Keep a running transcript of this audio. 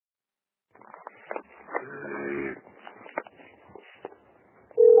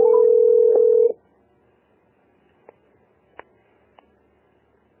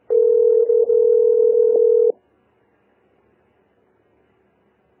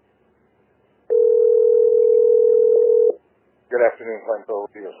Good afternoon, Flamethrower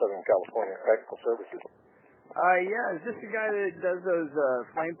Galaxy, Southern California Technical Services. Yeah, is this the guy that does those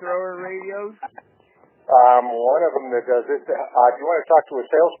flamethrower radios? One of them that does it. Do you want to talk to a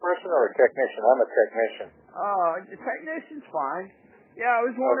salesperson or a technician? I'm a technician. The technician's fine. Yeah, I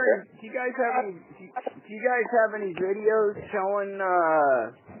was wondering, Okay. do you guys have any videos showing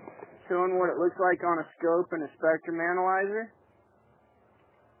what it looks like on a scope and a spectrum analyzer?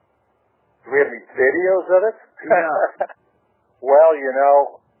 Do we have any videos of it? Yeah. Well, you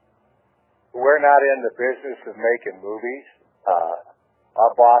know, we're not in the business of making movies.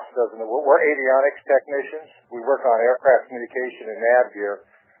 Our boss doesn't. We're avionics technicians. We work on aircraft communication and nav gear.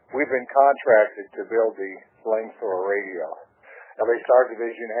 We've been contracted to build the Flamethrower radio. At least our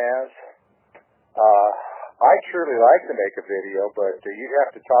division has. I'd surely like to make a video, but you'd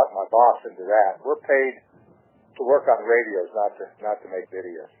have to talk my boss into that. We're paid to work on radios, not to make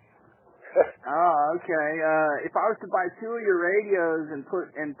videos. Oh, okay. If I was to buy two of your radios and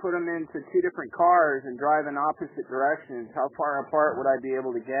put them into two different cars and drive in opposite directions, how far apart would I be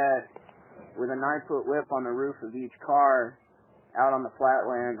able to get with a 9-foot whip on the roof of each car out on the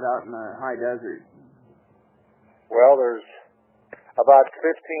flatlands, out in the high desert? Well, there's about 15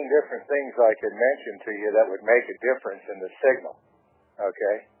 different things I could mention to you that would make a difference in the signal,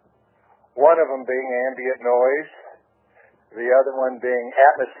 okay? One of them being ambient noise. The other one being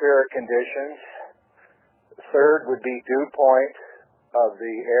atmospheric conditions. The third would be dew point of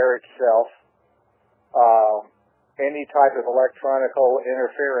the air itself. Any type of electronical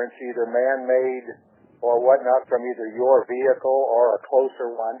interference, either man-made or whatnot, from either your vehicle or a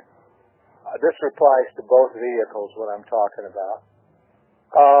closer one. This applies to both vehicles, what I'm talking about.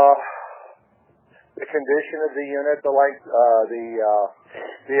 The condition of the unit, the length,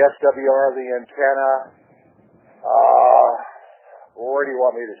 the SWR of the antenna. Where do you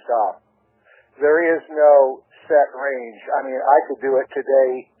want me to stop? There is no set range. I mean, I could do it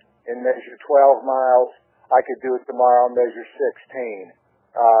today and measure 12 miles. I could do it tomorrow and measure 16.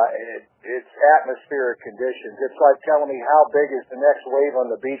 It's atmospheric conditions. It's like telling me how big is the next wave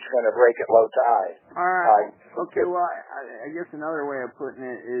on the beach going to break at low tide. All right. Okay, well, I guess another way of putting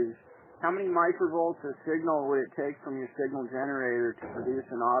it is, how many microvolts of signal would it take from your signal generator to produce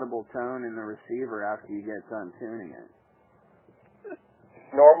an audible tone in the receiver after you get done tuning it?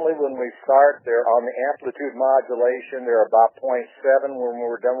 Normally when we start, they're on the amplitude modulation, they're about 0.7. When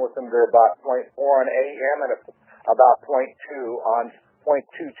we're done with them, they're about 0.4 on AM and about 0.22 on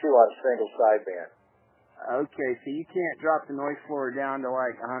single sideband. Okay, so you can't drop the noise floor down to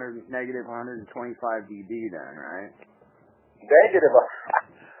like negative 125 dB then, right? Negative.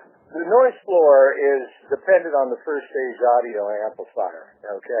 The noise floor is dependent on the first stage audio amplifier,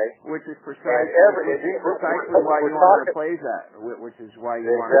 okay? Which is precisely why you want to replace that, which is why you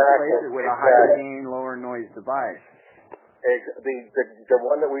want to replace it with a higher gain, lower noise device. The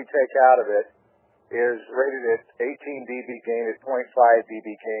one that we take out of it is rated at 18 dB gain at 0.5 dB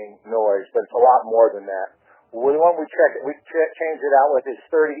gain noise, but it's a lot more than that. The one we change it out with is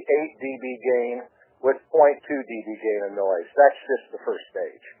 38 dB gain with 0.2 dB gain of noise. That's just the first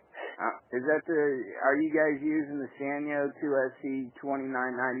stage. Are you guys using the Sanyo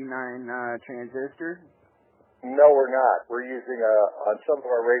 2SC2999 transistor? No, we're not. We're using on some of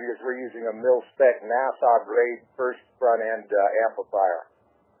our radios, we're using a mil-spec NASA grade first front end amplifier.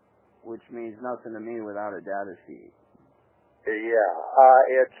 Which means nothing to me without a data sheet. Yeah,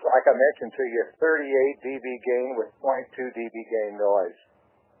 it's like I mentioned to you, 38 dB gain with 0.2 dB gain noise.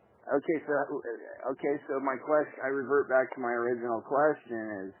 Okay, so my question, I revert back to my original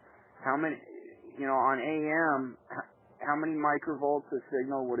question is, how many, on AM, how many microvolts of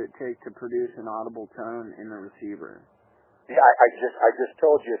signal would it take to produce an audible tone in the receiver? Yeah, I just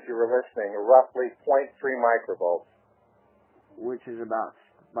told you, if you were listening, roughly 0.3 microvolts. Which is about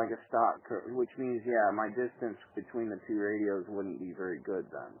like a stock curve, which means, yeah, my distance between the two radios wouldn't be very good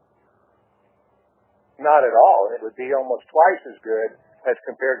then. Not at all. It would be almost twice as good as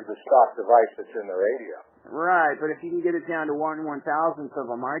compared to the stock device that's in the radio. Right, but if you can get it down to 1/1000th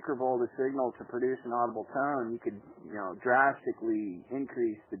of a microvolt of signal to produce an audible tone, you could, drastically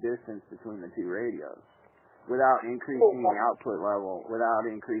increase the distance between the two radios without increasing the output level, without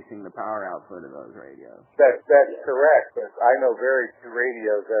increasing the power output of those radios. That's correct, but I know very few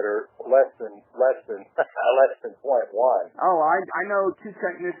radios that are less than 0.1. Oh, I know two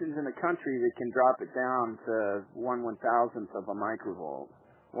technicians in the country that can drop it down to 1/1000th of a microvolt.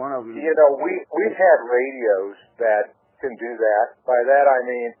 One of them. We've had radios that can do that. By that I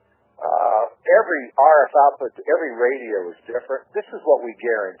mean every RF output to every radio is different. This is what we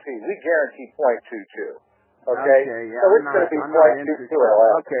guarantee. We guarantee 0.22. Okay, yeah, so it's going to be 0.22 or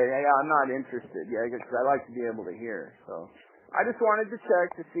less. Okay, yeah, I'm not interested. Yeah, because I like to be able to hear. So I just wanted to check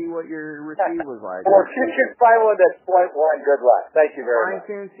to see what your receipt was like. Well, if you can find one that's .1, good luck. Thank you very much.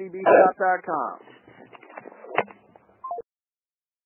 FineTuneCBShop.com.